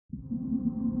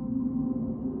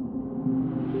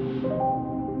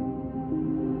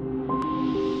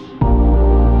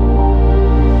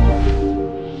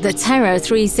the Terra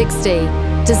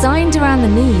 360, designed around the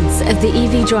needs of the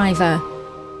EV driver.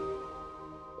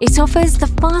 It offers the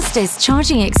fastest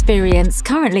charging experience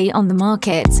currently on the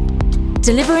market,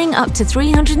 delivering up to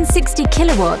 360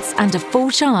 kilowatts and a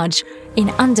full charge in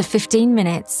under 15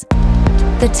 minutes.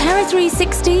 The Terra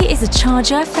 360 is a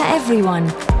charger for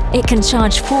everyone. It can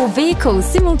charge 4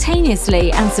 vehicles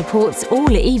simultaneously and supports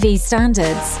all EV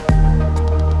standards.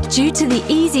 Due to the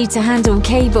easy-to-handle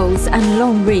cables and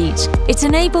long reach, it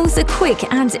enables a quick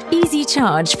and easy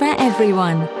charge for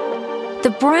everyone.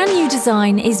 The brand new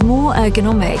design is more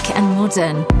ergonomic and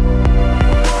modern.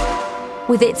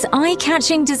 With its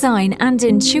eye-catching design and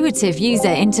intuitive user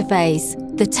interface,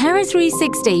 the Terra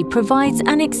 360 provides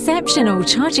an exceptional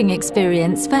charging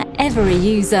experience for every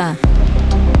user.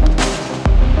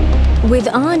 With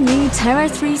our new Terra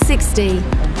 360,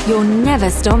 you'll never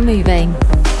stop moving.